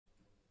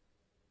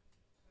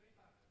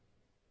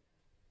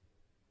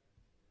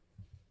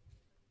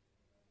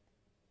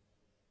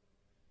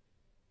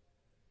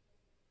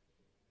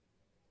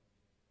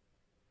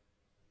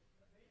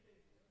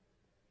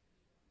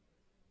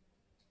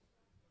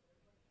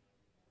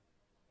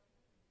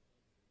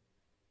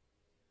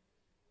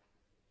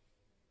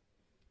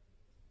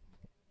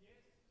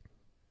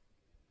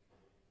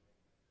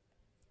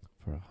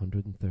for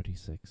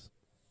 136.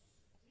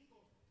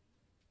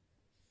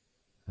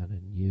 And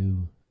a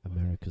new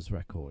America's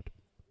record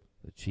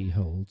that she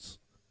holds.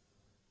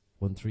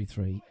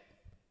 133.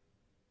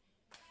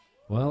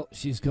 Well,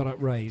 she's got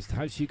it raised.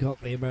 Has she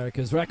got the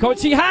America's record?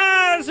 She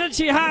has! And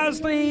she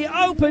has the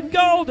open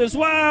gold as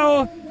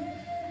well.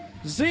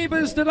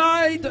 Zieba's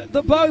denied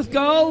the both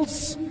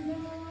golds.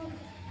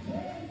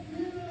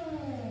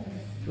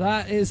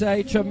 That is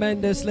a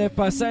tremendous lift.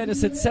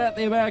 Barcenas had set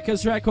the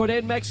America's record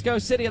in Mexico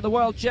City at the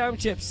World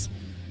Championships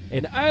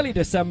in early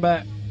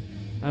December.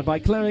 And by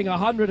clearing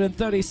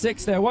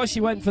 136 there, well, she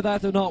went for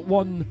that or not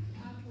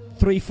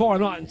 134,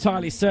 I'm not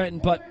entirely certain,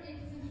 but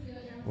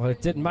well,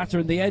 it didn't matter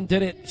in the end,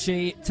 did it?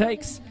 She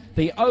takes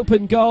the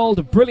open gold,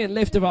 a brilliant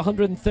lift of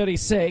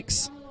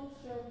 136.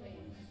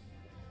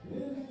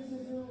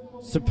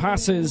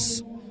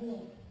 Surpasses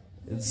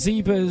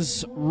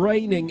Zieba's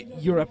reigning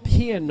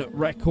European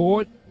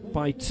record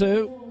by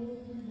 2.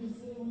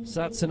 So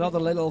that's another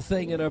little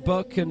thing in her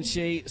book, and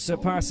she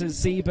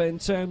surpasses Zieba in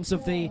terms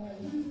of the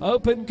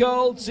open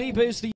gold. Zieba is the